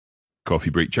Coffee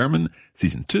Break German,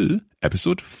 Season 2,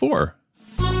 Episode 4.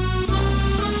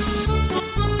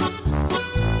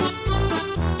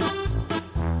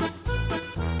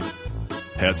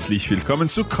 Herzlich willkommen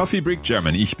zu Coffee Break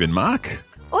German. Ich bin Marc.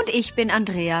 Und ich bin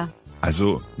Andrea.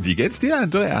 Also, wie geht's dir,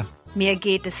 Andrea? Mir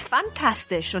geht es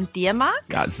fantastisch. Und dir, Marc?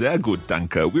 Ja, sehr gut,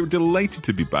 danke. We're delighted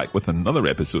to be back with another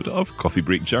episode of Coffee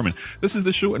Break German. This is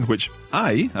the show in which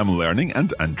I am learning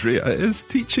and Andrea is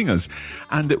teaching us.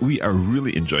 And we are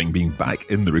really enjoying being back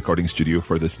in the recording studio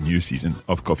for this new season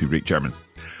of Coffee Break German.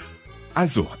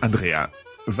 Also, Andrea,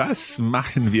 was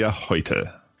machen wir heute?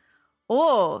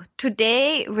 Oh,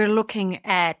 today we're looking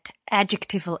at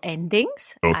adjectival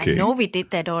endings. Okay. I know we did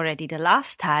that already the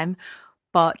last time,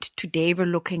 but today we're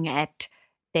looking at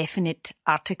definite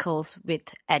articles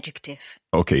with adjective.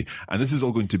 Okay, and this is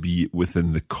all going to be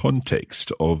within the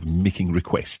context of making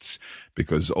requests,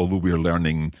 because although we're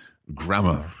learning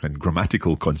grammar and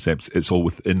grammatical concepts, it's all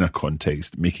within a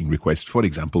context, making requests, for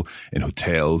example, in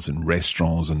hotels and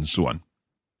restaurants and so on.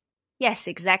 Yes,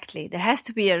 exactly. There has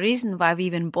to be a reason why we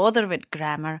even bother with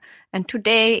grammar. And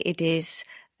today it is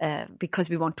because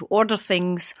we want to order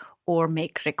things or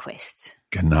make requests.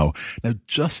 Genau. Now,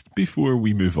 just before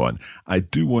we move on, I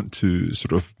do want to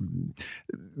sort of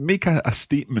make a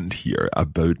statement here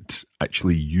about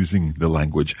actually using the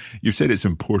language. You've said it's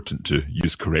important to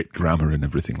use correct grammar and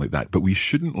everything like that, but we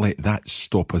shouldn't let that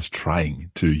stop us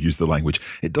trying to use the language.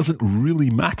 It doesn't really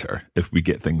matter if we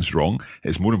get things wrong.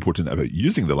 It's more important about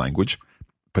using the language,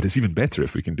 but it's even better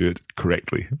if we can do it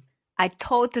correctly. I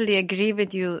totally agree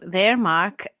with you there,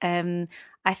 Marc.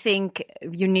 I think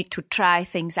you need to try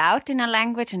things out in a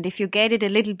language, and if you get it a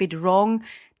little bit wrong,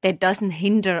 that doesn't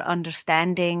hinder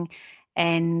understanding,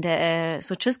 and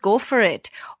so just go for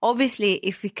it. Obviously,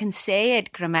 if we can say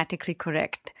it grammatically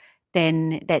correct,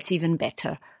 then that's even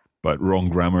better. But wrong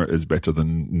grammar is better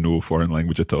than no foreign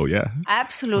language at all, yeah?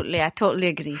 Absolutely, I totally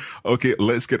agree. Okay,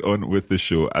 let's get on with the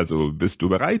show. Also, bist du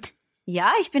bereit?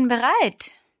 Ja, ich bin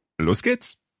bereit. Los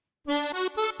geht's!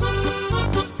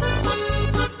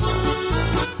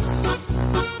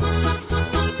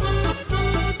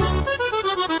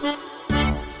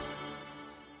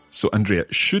 So, Andrea,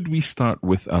 should we start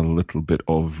with a little bit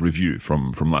of review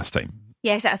from last time?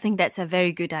 Yes, I think that's a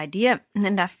very good idea.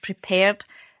 And I've prepared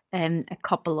a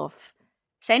couple of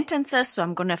sentences. So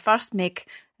I'm going to first make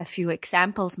a few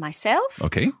examples myself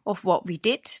of what we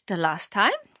did the last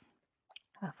time.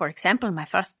 For example, my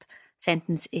first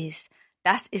sentence is,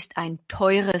 Das ist ein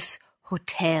teures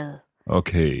Hotel.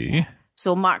 Okay.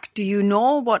 So, Marc, do you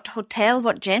know what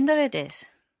gender it is?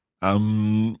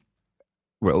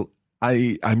 Well,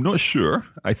 I'm not sure.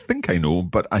 I think I know,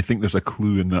 but I think there's a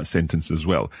clue in that sentence as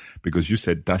well, because you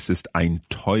said, Das ist ein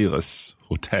teures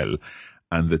Hotel,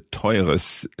 and the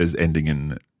teures is ending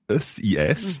in es.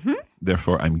 Mm-hmm.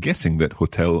 Therefore, I'm guessing that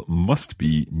hotel must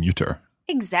be neuter.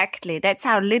 Exactly. That's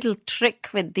our little trick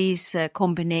with these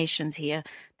combinations here,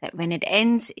 that when it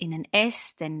ends in an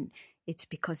S, then it's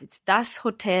because it's das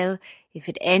Hotel. If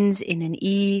it ends in an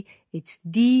I, it's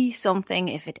die something.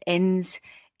 If it ends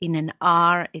in an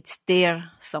R, it's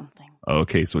der something.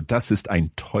 Okay, so das ist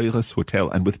ein teures Hotel.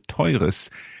 And with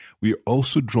teures, we're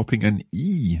also dropping an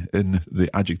I in the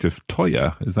adjective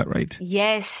teuer. Is that right?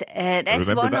 Yes.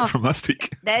 That's from last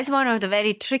week. That's one of the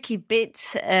very tricky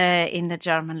bits in the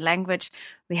German language.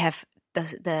 We have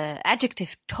the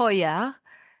adjective teuer,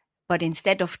 but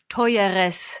instead of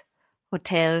teures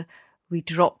Hotel, we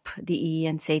drop the I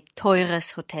and say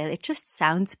teures Hotel. It just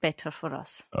sounds better for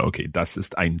us. Okay, das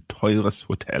ist ein teures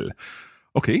Hotel.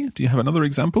 Okay, do you have another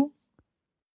example?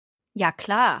 Ja,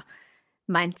 klar.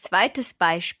 Mein zweites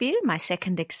Beispiel, my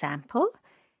second example.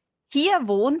 Hier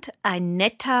wohnt ein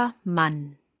netter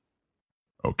Mann.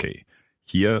 Okay,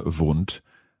 hier wohnt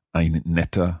ein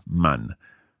netter Mann.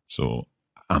 So,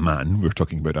 a man, we're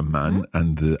talking about a man,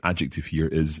 and the adjective here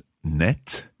is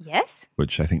nett. Yes.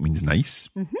 Which I think means nice.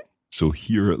 Mm-hmm. So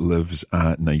here lives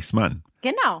a nice man.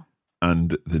 Genau.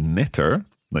 And the netter,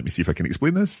 let me see if I can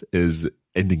explain this, is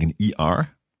ending in ER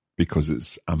because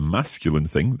it's a masculine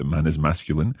thing. The man is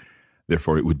masculine.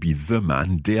 Therefore, it would be the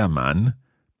man, der Mann.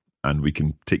 And we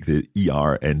can take the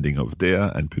ER ending of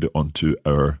der and put it onto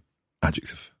our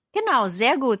adjective. Genau,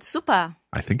 sehr gut, super.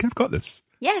 I think I've got this.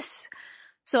 Yes.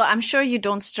 So I'm sure you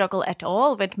don't struggle at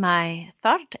all with my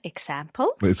third example.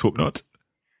 Let's hope not.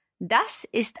 Das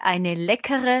ist eine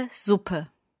leckere Suppe.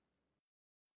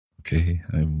 Okay,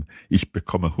 ich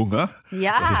bekomme Hunger.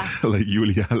 Ja. Like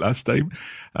Julia last time.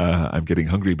 I'm getting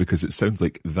hungry because it sounds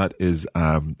like that is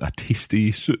a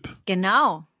tasty soup.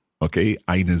 Genau. Okay,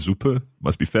 eine Suppe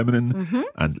must be feminine,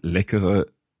 and leckere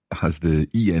has the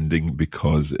E ending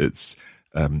because it's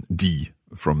die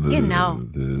from Genau.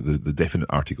 the definite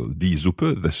article. Die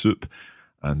Suppe, the soup,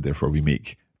 and therefore we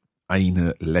make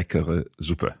eine leckere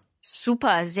Suppe.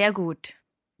 Super, sehr gut.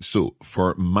 So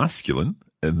for masculine,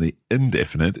 in the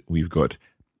indefinite, we've got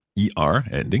ER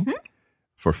ending.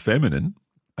 For feminine,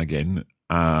 again,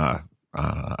 a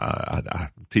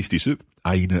tasty soup,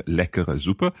 eine leckere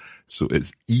Suppe. So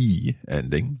it's E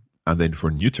ending. And then for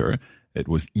neuter, it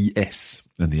was ES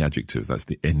in the adjective. That's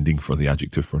the ending for the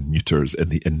adjective for neuters in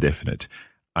the indefinite.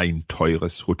 Ein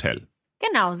teures Hotel.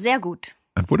 Genau, sehr gut.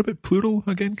 And what about plural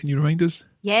again? Can you remind us?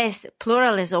 Yes,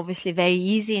 plural is obviously very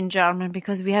easy in German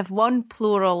because we have one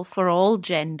plural for all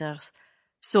genders.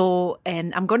 So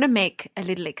I'm going to make a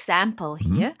little example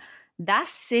here.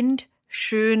 Das sind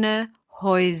schöne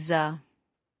Häuser.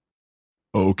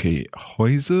 Okay,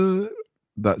 Häuser,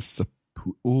 that's a...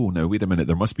 Oh, now wait a minute.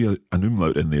 There must be an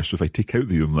umlaut in there. So if I take out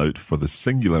the umlaut for the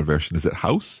singular version, is it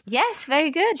house? Yes, very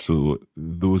good. So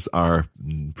those are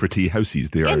pretty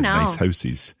houses. They are nice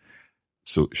houses.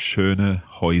 So schöne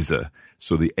Häuser.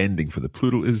 So the ending for the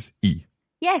plural is I.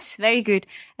 Yes, very good.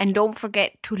 And don't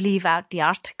forget to leave out the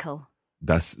article.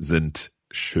 Das sind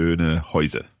schöne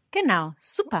Häuser. Genau,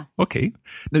 super. Okay.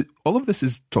 Now, all of this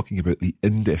is talking about the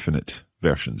indefinite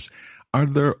versions. Are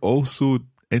there also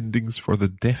endings for the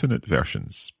definite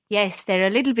versions? Yes, they're a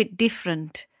little bit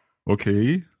different.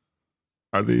 Okay.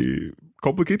 Are they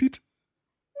complicated?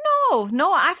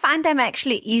 No, I find them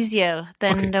actually easier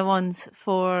than the ones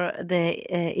for the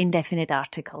indefinite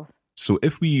articles. So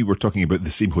if we were talking about the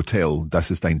same hotel,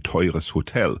 das ist ein teures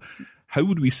Hotel, how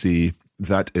would we say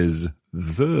that is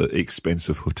the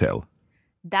expensive hotel?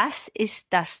 Das ist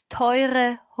das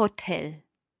teure Hotel.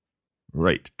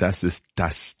 Right, das ist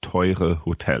das teure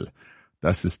Hotel.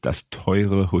 Das ist das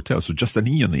teure Hotel. So just an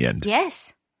E on the end.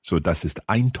 Yes. So das ist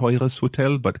ein teures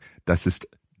Hotel, but das ist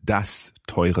das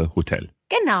teure Hotel.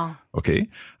 Genau. Okay.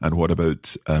 And what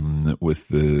about with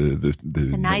the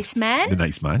nice man? The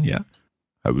nice man, yeah.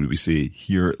 How would we say,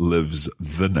 here lives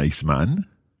the nice man?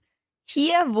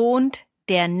 Hier wohnt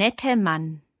der nette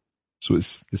Mann. So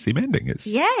it's the same ending. It's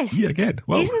yes. Yeah, again.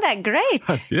 Wow. Isn't that great?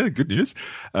 Yeah, good news.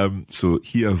 So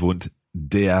hier wohnt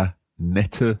der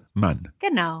nette Mann.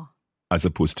 Genau. As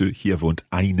opposed to hier wohnt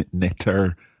ein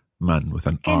netter Mann with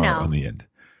an R on the end.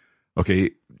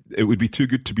 Okay, it would be too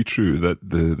good to be true that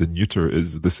the neuter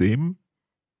is the same.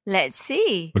 Let's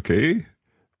see. Okay,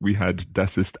 we had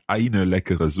das ist eine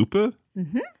leckere Suppe.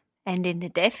 And in the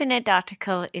definite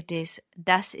article it is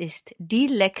das ist die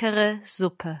leckere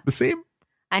Suppe. The same?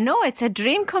 I know, it's a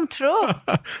dream come true.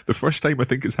 The first time I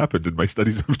think it's happened in my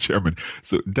studies of German.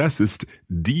 So, das ist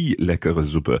die leckere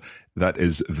Suppe. That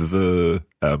is the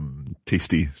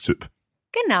tasty soup.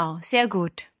 Genau, sehr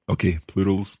gut. Okay,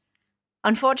 plurals?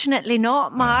 Unfortunately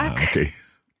not, Mark. Okay.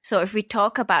 So if we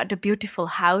talk about the beautiful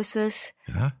houses,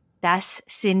 das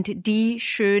sind die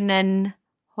schönen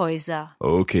Häuser.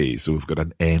 Okay, so we've got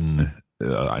an N,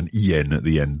 an EN at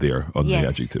the end there on the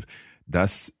adjective.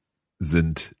 Das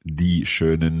sind die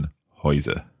schönen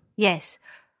Häuser. Yes.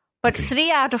 But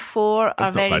 3 out of 4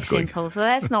 are very simple, so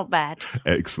that's not bad.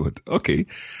 Excellent. Okay.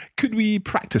 Could we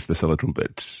practice this a little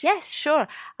bit? Yes, sure.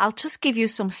 I'll just give you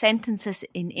some sentences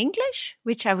in English,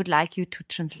 which I would like you to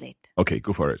translate. Okay,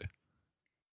 go for it.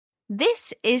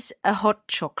 This is a hot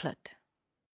chocolate.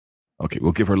 Okay,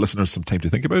 we'll give our listeners some time to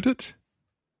think about it.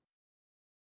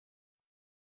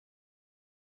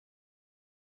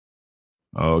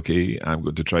 Okay, I'm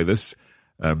going to try this.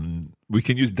 We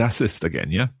can use das ist again,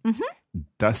 yeah?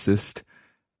 Das ist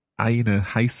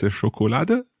eine heiße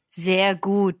Schokolade. Sehr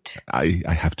gut. I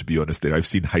have to be honest there. I've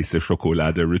seen heiße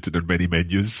Schokolade written on many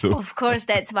menus. So. Of course,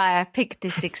 that's why I picked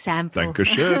this example.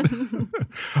 Dankeschön.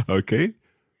 Okay.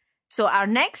 So our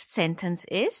next sentence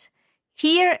is,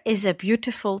 here is a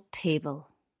beautiful table.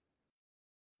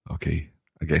 Okay.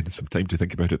 Again, some time to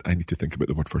think about it. I need to think about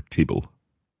the word for table.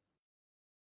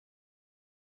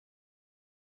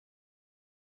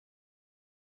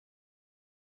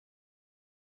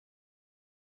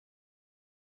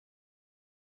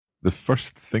 The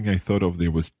first thing I thought of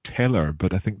there was teller,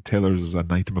 but I think teller is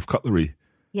an item of cutlery.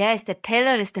 Yes, the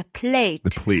teller is the plate. The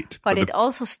plate. But it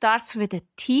also starts with a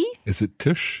T. Is it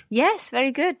Tisch? Yes,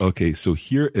 very good. Okay, so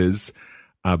here is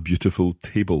a beautiful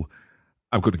table.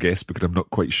 I'm going to guess because I'm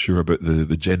not quite sure about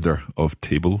the gender of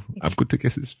table. I'm going to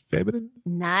guess it's feminine.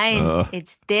 Nein,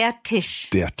 it's der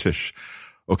Tisch. Der Tisch.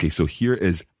 Okay, so here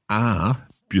is a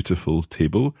beautiful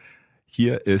table.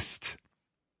 Hier ist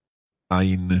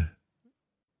ein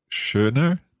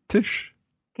schöner Tisch.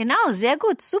 Genau, sehr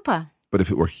gut, super. But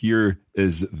if it were here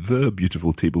is the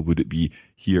beautiful table, would it be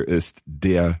hier ist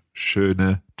der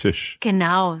schöne Tisch?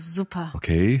 Genau, super.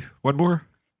 Okay, one more.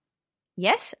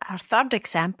 Yes, our third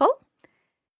example.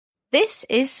 This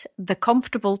is the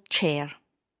comfortable chair.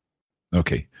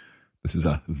 Okay. This is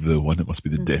the one. It must be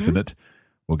the definite.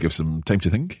 We'll give some time to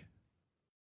think.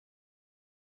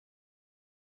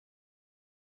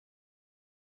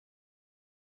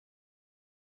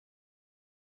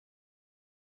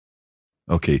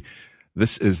 Okay.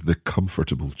 This is the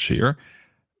comfortable chair.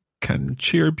 Can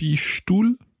chair be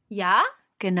Stuhl? Ja,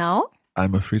 genau.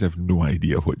 I'm afraid I've no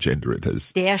idea what gender it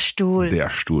is. Der Stuhl. Der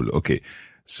Stuhl, okay.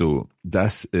 So,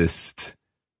 das ist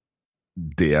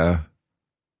der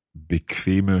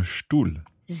bequeme Stuhl.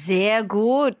 Sehr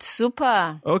gut,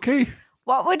 super. Okay.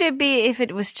 What would it be if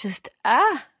it was just a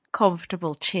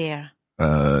comfortable chair?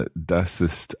 Das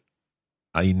ist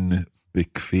ein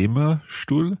bequemer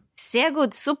Stuhl. Sehr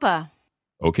gut, super.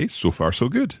 Okay, so far so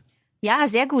good. Ja,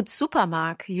 sehr gut, super,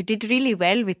 Mark. You did really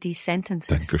well with these sentences.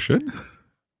 Dankeschön.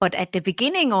 But at the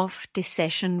beginning of this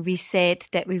session, we said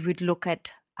that we would look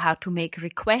at how to make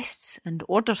requests and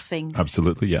order things.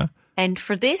 Absolutely, yeah. And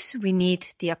for this, we need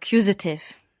the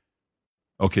accusative.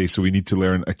 Okay, so we need to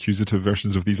learn accusative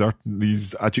versions of these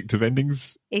adjective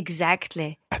endings?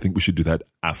 Exactly. I think we should do that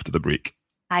after the break.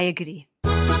 I agree.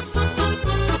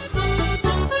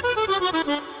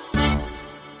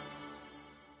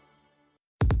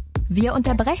 Wir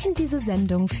unterbrechen diese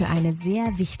Sendung für eine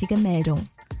sehr wichtige Meldung.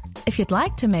 If you'd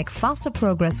like to make faster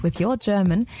progress with your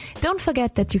German, don't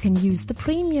forget that you can use the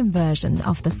premium version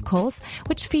of this course,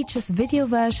 which features video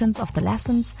versions of the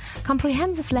lessons,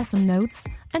 comprehensive lesson notes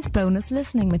and bonus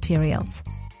listening materials.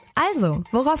 Also,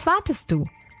 worauf wartest du?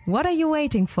 What are you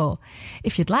waiting for?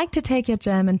 If you'd like to take your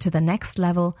German to the next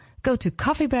level, go to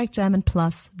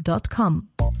coffeebreakgermanplus.com.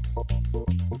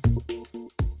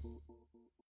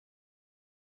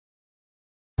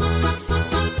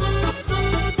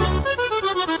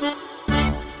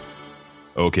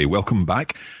 Okay, welcome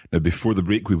back. Now, before the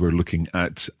break, we were looking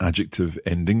at adjective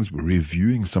endings. We're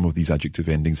reviewing some of these adjective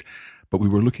endings, but we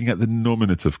were looking at the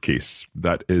nominative case.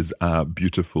 That is a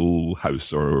beautiful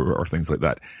house or things like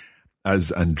that.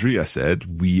 As Andrea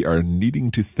said, we are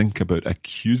needing to think about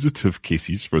accusative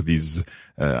cases for these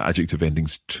adjective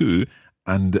endings too.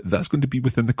 And that's going to be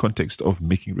within the context of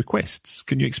making requests.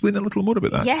 Can you explain a little more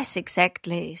about that? Yes,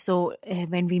 exactly. So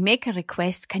when we make a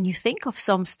request, can you think of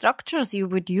some structures you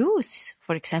would use?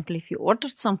 For example, if you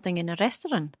ordered something in a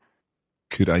restaurant.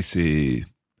 Could I say,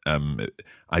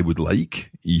 I would like,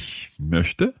 ich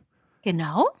möchte?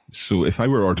 Genau. So if I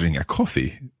were ordering a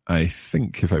coffee, I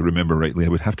think, if I remember rightly, I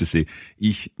would have to say,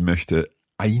 ich möchte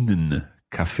einen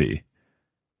Kaffee.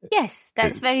 Yes,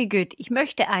 that's very good. Ich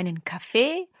möchte einen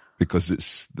Kaffee. Because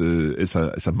it's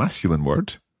a masculine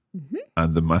word,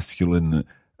 and the masculine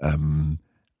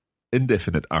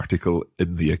indefinite article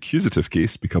in the accusative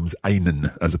case becomes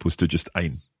einen as opposed to just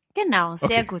ein. Genau,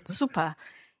 sehr Okay. gut, super.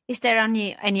 Is there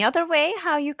any other way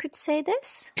how you could say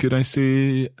this? Could I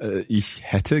say, ich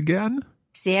hätte gern?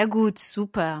 Sehr gut,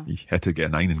 super. Ich hätte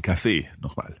gern einen Kaffee.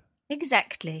 Nochmal.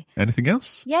 Exactly. Anything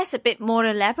else? Yes, a bit more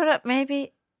elaborate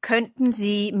maybe. Könnten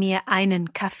Sie mir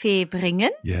einen Kaffee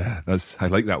bringen? Yeah, I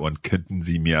like that one. Könnten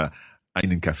Sie mir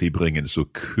einen Kaffee bringen? So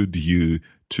could you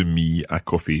to me a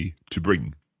coffee to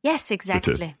bring? Yes,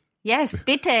 exactly. Bitte. Yes,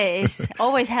 bitte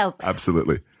always helps.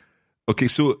 Absolutely. Okay,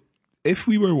 so if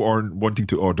we were wanting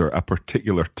to order a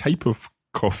particular type of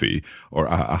coffee or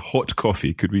a hot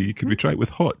coffee, could we try it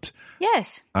with hot?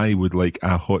 Yes. I would like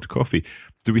a hot coffee.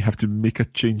 Do we have to make a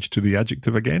change to the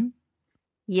adjective again?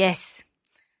 Yes.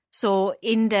 So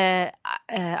in the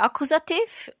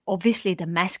accusative, obviously the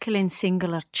masculine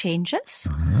singular changes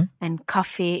and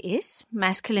Kaffee is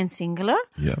masculine singular.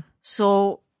 Yeah.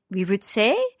 So we would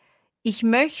say, ich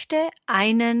möchte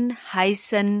einen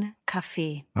heißen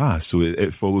Kaffee. So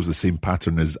it follows the same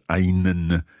pattern as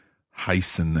einen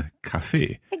heißen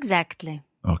Kaffee. Exactly.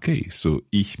 Okay, so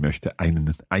ich möchte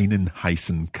einen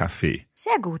heißen Kaffee.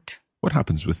 Sehr gut. What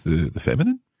happens with the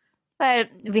feminine? Well,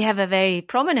 we have a very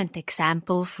prominent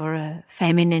example for a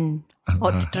feminine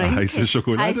hot drink. Heiße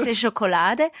Schokolade? Heiße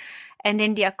Schokolade. And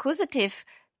in the accusative,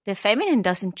 the feminine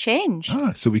doesn't change.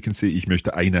 So we can say, ich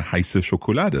möchte eine heiße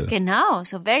Schokolade. Genau,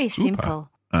 so very Super. simple.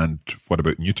 And what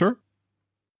about neuter?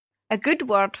 A good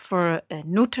word for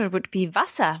neuter would be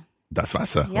Wasser. Das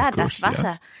Wasser. Yeah, of course, das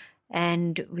Wasser.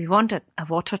 And we want a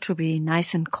water to be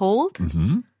nice and cold.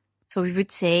 Mhm. So we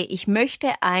would say, ich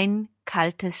möchte ein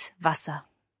kaltes Wasser.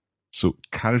 So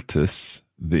kaltes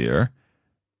there,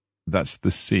 that's the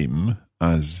same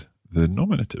as the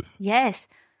nominative. Yes.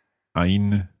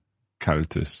 Ein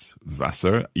kaltes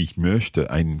Wasser. Ich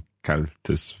möchte ein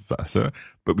kaltes Wasser.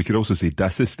 But we could also say,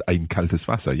 das ist ein kaltes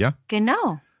Wasser, yeah?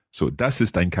 Genau. So, das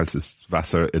ist ein kaltes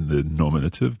Wasser in the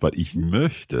nominative, but ich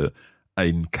möchte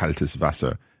ein kaltes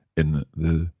Wasser in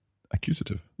the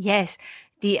Accusative. Yes,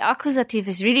 the accusative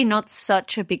is really not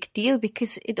such a big deal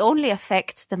because it only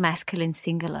affects the masculine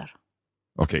singular.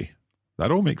 Okay,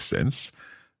 that all makes sense.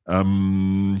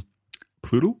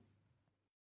 Plural?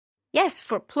 Yes,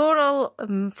 for plural,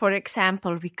 for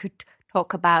example, we could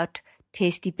talk about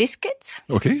tasty biscuits.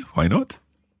 Okay, why not?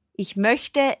 Ich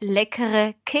möchte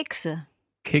leckere Kekse.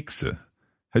 Kekse.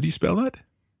 How do you spell that?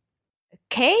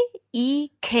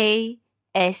 K-E-K-S-E.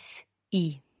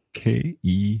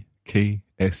 K-E-K-S-E.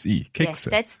 Kekse. Yes,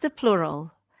 that's the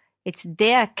plural. It's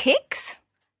der Keks,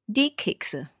 die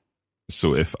Kekse.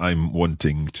 So if I'm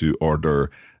wanting to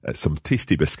order some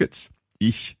tasty biscuits,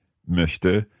 ich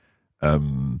möchte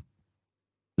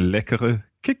leckere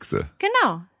Kekse.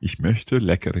 Genau. Ich möchte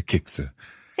leckere Kekse.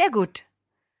 Sehr gut.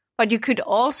 But you could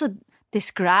also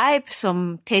describe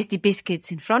some tasty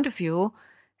biscuits in front of you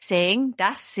saying,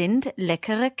 das sind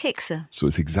leckere Kekse. So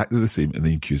it's exactly the same in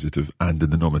the accusative and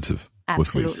in the nominative.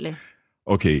 Both ways. Absolutely.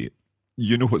 Okay,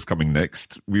 you know what's coming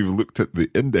next. We've looked at the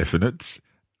indefinites.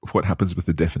 What happens with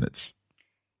the definites?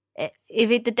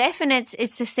 The definites,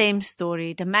 it's the same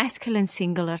story. The masculine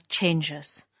singular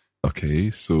changes.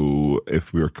 Okay, so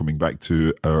if we're coming back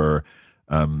to our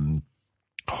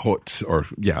hot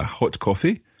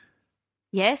coffee.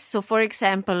 Yes, so for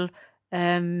example...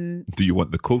 do you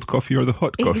want the cold coffee or the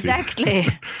hot coffee? Exactly.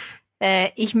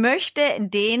 Ich möchte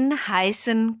den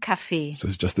heißen Kaffee. So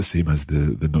it's just the same as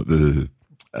the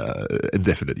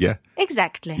indefinite, yeah?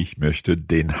 Exactly. Ich möchte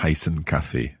den heißen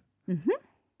Kaffee. Mm-hmm.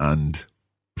 And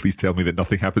please tell me that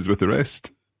nothing happens with the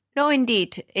rest. No,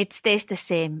 indeed. It stays the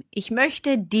same. Ich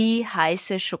möchte die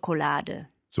heiße Schokolade.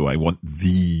 So I want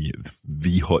the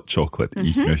hot chocolate. Mm-hmm.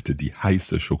 Ich möchte die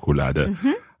heiße Schokolade.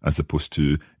 Mm-hmm. As opposed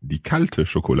to die kalte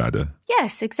Schokolade.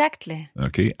 Yes, exactly.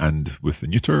 Okay, and with the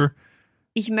neuter?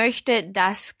 Ich möchte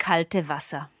das kalte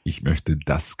Wasser. Ich möchte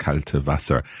das kalte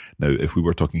Wasser. Now, if we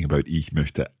were talking about ich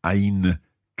möchte ein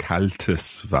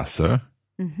kaltes Wasser,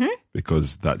 Mm-hmm.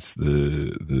 because that's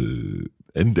the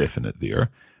indefinite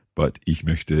there, but ich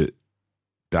möchte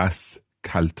das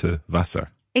kalte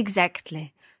Wasser.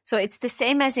 Exactly. So it's the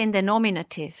same as in the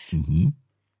nominative. Mm-hmm.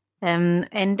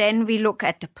 And then we look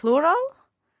at the plural.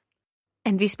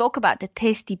 And we spoke about the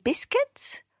tasty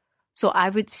biscuits. So I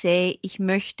would say, ich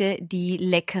möchte die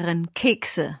leckeren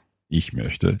Kekse. Ich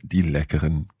möchte die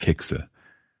leckeren Kekse.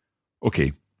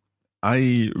 Okay,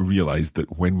 I realized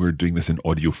that when we're doing this in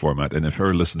audio format, and if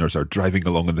our listeners are driving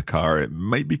along in the car, it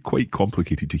might be quite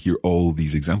complicated to hear all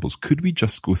these examples. Could we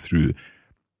just go through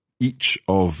each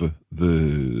of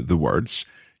the words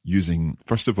using,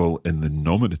 first of all, in the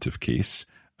nominative case,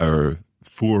 our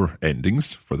 4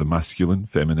 endings for the masculine,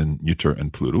 feminine, neuter,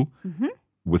 and plural, Mm-hmm.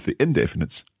 with the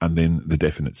indefinites and then the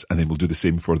definites. And then we'll do the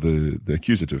same for the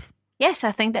accusative. Yes,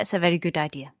 I think that's a very good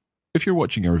idea. If you're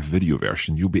watching our video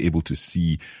version, you'll be able to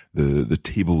see the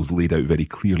tables laid out very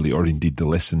clearly, or indeed the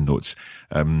lesson notes.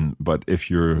 But if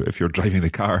you're driving the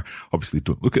car, obviously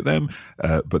don't look at them.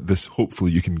 But this,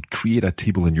 hopefully you can create a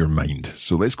table in your mind.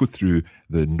 So let's go through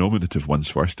the nominative ones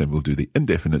first, and we'll do the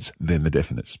indefinites, then the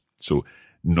definites. So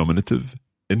nominative,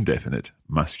 indefinite,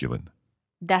 masculine.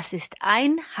 Das ist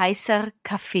ein heißer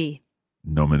Kaffee.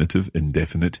 Nominative,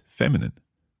 indefinite, feminine.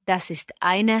 Das ist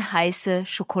eine heiße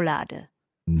Schokolade.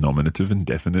 Nominative,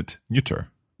 indefinite,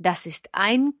 neuter. Das ist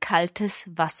ein kaltes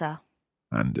Wasser.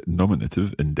 And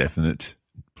nominative, indefinite,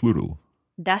 plural.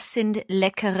 Das sind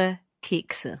leckere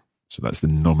Kekse. So that's the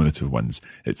nominative ones.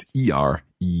 It's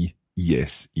E-R-E-E-S-E.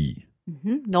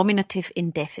 Mm-hmm. Nominative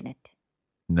indefinite.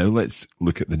 Now let's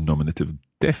look at the nominative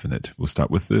definite. We'll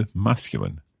start with the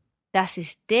masculine. Das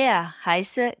ist der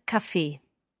heiße Kaffee.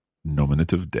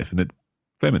 Nominative definite,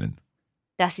 feminine.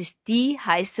 Das ist die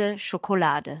heiße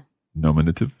Schokolade.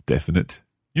 Nominative definite,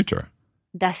 neuter.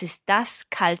 Das ist das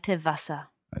kalte Wasser.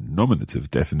 And nominative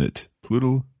definite,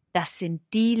 plural. Das sind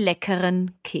die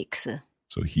leckeren Kekse.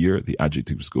 So here the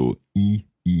adjectives go E,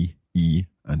 E, E,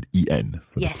 and E-N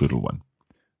for Yes. the plural one.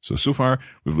 So far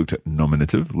we've looked at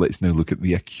nominative. Let's now look at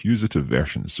the accusative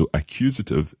version. So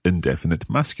accusative,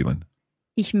 indefinite, masculine.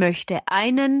 Ich möchte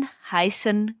einen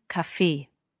heißen Kaffee.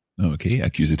 Okay,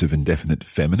 accusative, indefinite,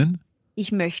 feminine.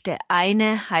 Ich möchte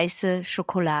eine heiße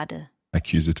Schokolade.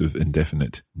 Accusative,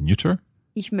 indefinite, neuter.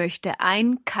 Ich möchte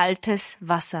ein kaltes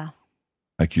Wasser.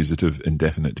 Accusative,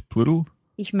 indefinite, plural.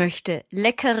 Ich möchte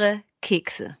leckere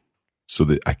Kekse. So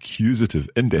the accusative,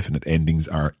 indefinite endings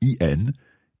are en,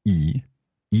 e,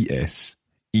 es,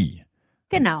 e.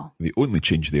 Genau. The only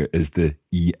change there is the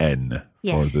en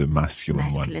Yes. for the masculine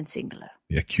one. Masculine singular.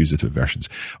 The accusative versions.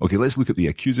 Okay, let's look at the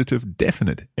accusative,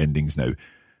 definite endings now.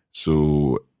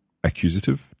 So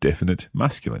accusative, definite,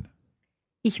 masculine.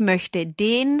 Ich möchte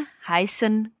den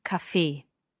heißen Kaffee.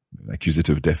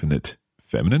 Accusative definite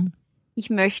feminine. Ich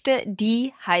möchte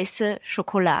die heiße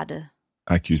Schokolade.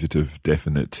 Accusative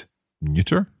definite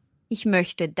neuter. Ich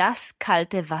möchte das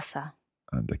kalte Wasser.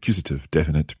 And accusative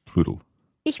definite plural.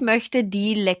 Ich möchte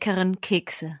die leckeren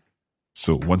Kekse.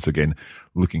 So once again,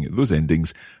 looking at those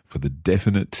endings, for the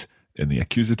definite in the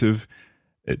accusative,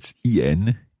 it's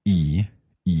en, e,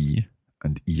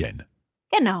 and en.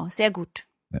 Genau, sehr gut.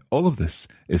 Now, all of this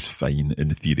is fine in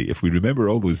theory. If we remember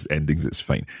all those endings, it's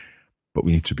fine. But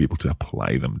we need to be able to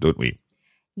apply them, don't we?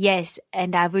 Yes,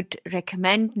 and I would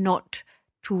recommend not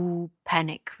to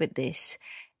panic with this.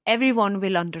 Everyone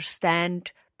will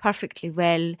understand perfectly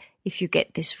well if you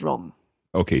get this wrong.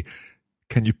 Okay.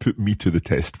 Can you put me to the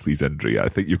test, please, Andrea? I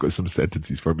think you've got some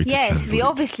sentences for me to translate. Yes, we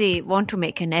obviously want to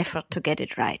make an effort to get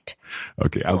it right.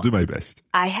 Okay, so I'll do my best.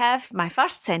 I have my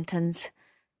first sentence,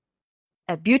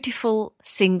 a beautiful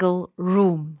single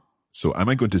room. So am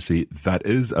I going to say that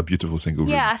is a beautiful single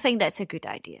room? Yeah, I think that's a good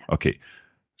idea. Okay.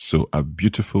 So a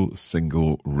beautiful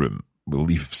single room. We'll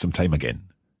leave some time again.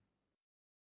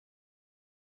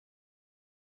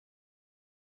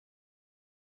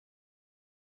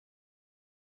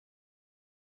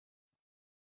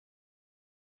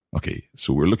 Okay,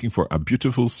 so we're looking for a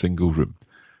beautiful single room.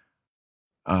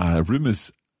 A room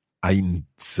is ein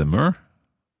Zimmer,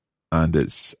 and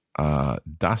it's a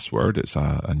das word, it's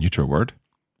a neuter word.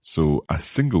 So a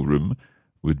single room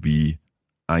would be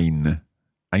ein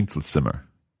Einzelzimmer.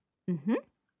 Mm-hmm.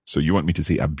 So you want me to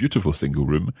say a beautiful single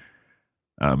room,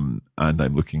 and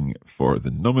I'm looking for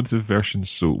the nominative version,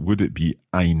 so would it be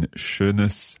ein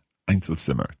schönes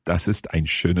Einzelzimmer? Das ist ein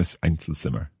schönes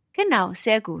Einzelzimmer. Genau,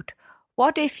 sehr gut.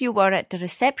 What if you were at the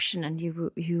reception and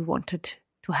you wanted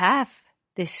to have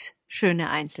this schöne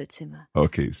Einzelzimmer?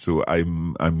 Okay, so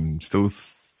I'm still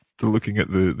looking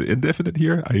at the indefinite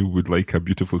here. I would like a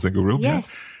beautiful single room.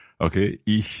 Yes. Yeah? Okay,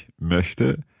 ich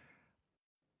möchte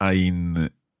ein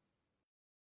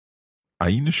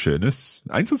schönes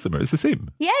Einzelzimmer. It's the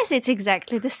same. Yes, it's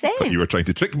exactly the same. I thought you were trying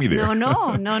to trick me there.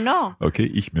 No. Okay,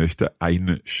 ich möchte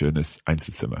ein schönes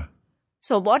Einzelzimmer.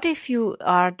 So what if you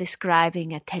are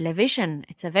describing a television?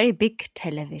 It's a very big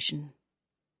television.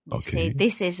 You say,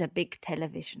 this is a big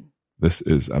television. This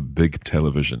is a big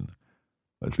television.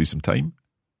 Let's leave some time.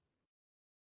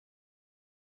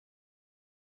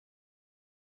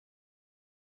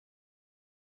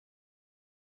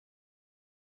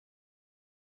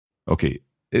 Okay,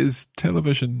 is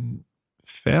television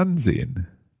Fernsehen?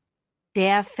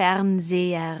 Der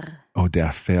Fernseher. Oh,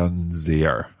 der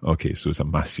Fernseher. Okay, so it's a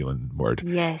masculine word.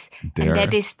 Yes, and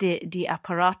that is the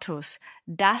apparatus.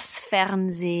 Das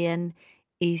Fernsehen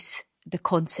is the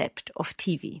concept of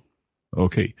TV.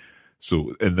 Okay,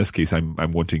 so in this case, I'm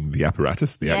wanting the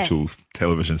apparatus, the actual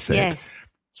television set. Yes.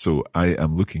 So I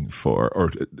am looking for,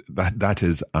 or that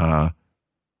is what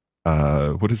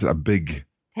is it? A big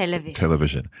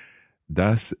television.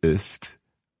 Das ist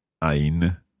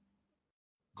ein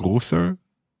großer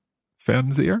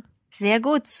Fernseher? Sehr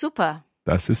gut, super.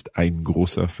 Das ist ein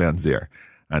großer Fernseher.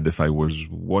 And if I was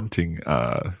wanting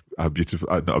a beautiful,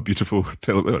 not a beautiful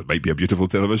it might be a beautiful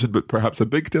television, but perhaps a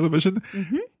big television,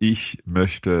 ich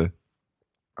möchte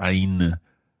einen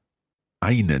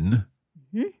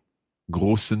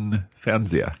großen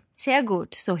Fernseher. Sehr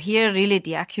gut. So here really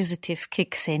the accusative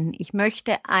kicks in. Ich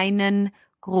möchte einen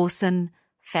großen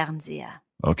Fernseher.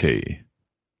 Okay.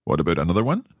 What about another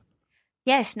one?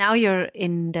 Yes, now you're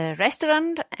in the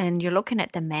restaurant and you're looking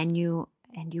at the menu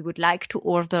and you would like to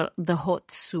order the hot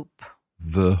soup.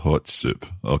 The hot soup.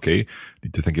 Okay.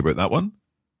 Need to think about that one.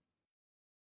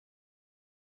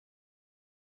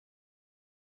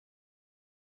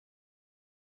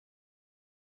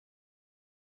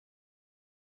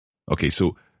 Okay,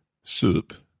 so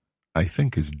soup, I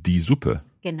think, is die Suppe.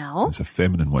 Genau. It's a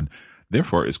feminine one.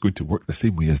 Therefore, it's going to work the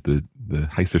same way as the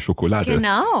heiße Schokolade.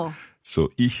 Genau. So,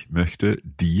 ich möchte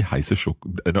die heiße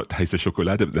Schokolade, not heiße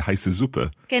Schokolade, but die heiße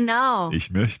Suppe. Genau.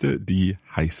 Ich möchte die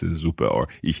heiße Suppe, or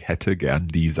ich hätte gern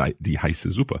die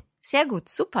heiße Suppe. Sehr gut,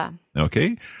 super.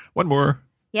 Okay, one more.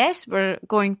 Yes, we're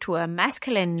going to a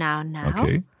masculine noun now.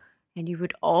 Okay. And you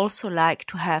would also like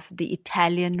to have the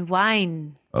Italian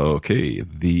wine. Okay,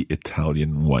 the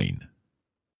Italian wine.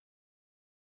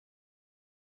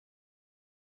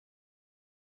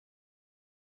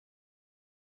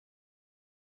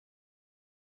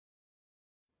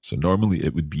 So normally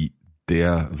it would be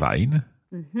der Wein,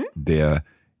 der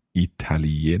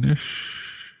italienische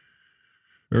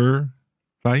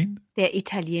Wein. Der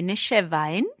italienische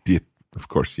Wein. Of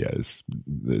course, yeah, it's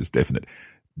definite.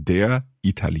 Der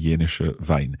italienische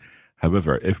Wein.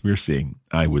 However, if we're saying,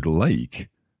 I would like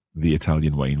the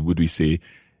Italian wine, would we say,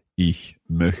 ich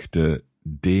möchte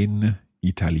den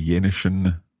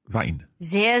italienischen Wein.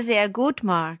 Sehr, sehr gut,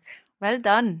 Mark. Well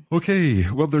done. Okay,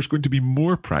 well, there's going to be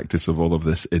more practice of all of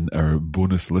this in our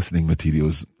bonus listening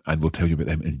materials, and we'll tell you about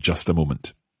them in just a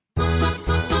moment.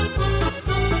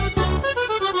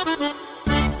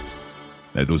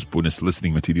 Now, those bonus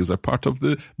listening materials are part of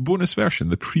the bonus version,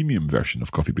 the premium version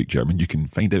of Coffee Break German. You can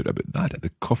find out about that at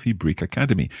the Coffee Break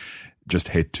Academy. Just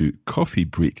head to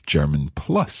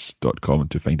coffeebreakgermanplus.com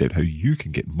to find out how you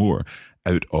can get more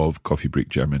out of Coffee Break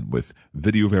German with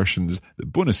video versions, the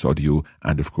bonus audio,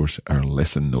 and of course our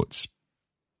lesson notes.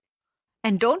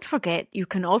 And don't forget, you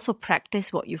can also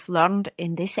practice what you've learned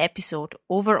in this episode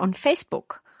over on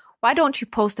Facebook. Why don't you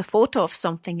post a photo of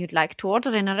something you'd like to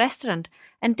order in a restaurant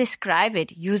and describe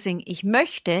it using ich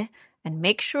möchte and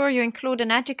make sure you include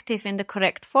an adjective in the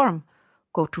correct form?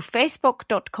 Go to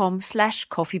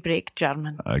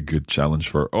facebook.com/coffeebreakgerman. A good challenge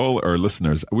for all our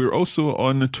listeners. We're also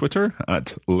on Twitter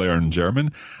at Learn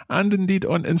German and indeed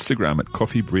on Instagram at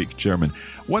Coffee Break German.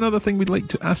 One other thing we'd like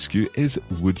to ask you is,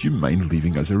 would you mind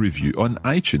leaving us a review on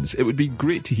iTunes? It would be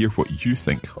great to hear what you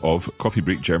think of Coffee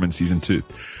Break German Season 2.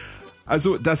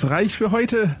 Also, das reicht für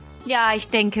heute? Ja, ich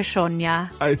denke schon, ja.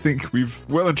 I think we've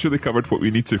well and truly covered what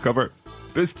we need to cover.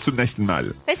 Bis zum nächsten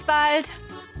Mal. Bis bald.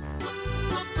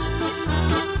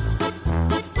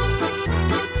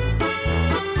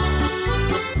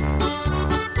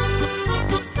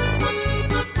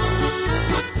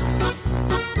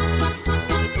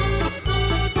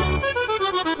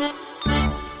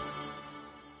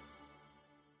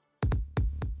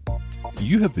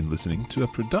 You have been listening to a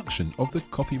production of the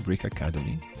Coffee Break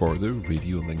Academy for the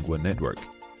Radiolingua Network.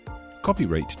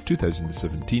 Copyright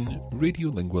 2017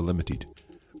 Radiolingua Limited.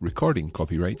 Recording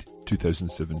copyright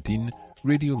 2017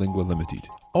 Radiolingua Limited.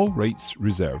 All rights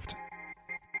reserved.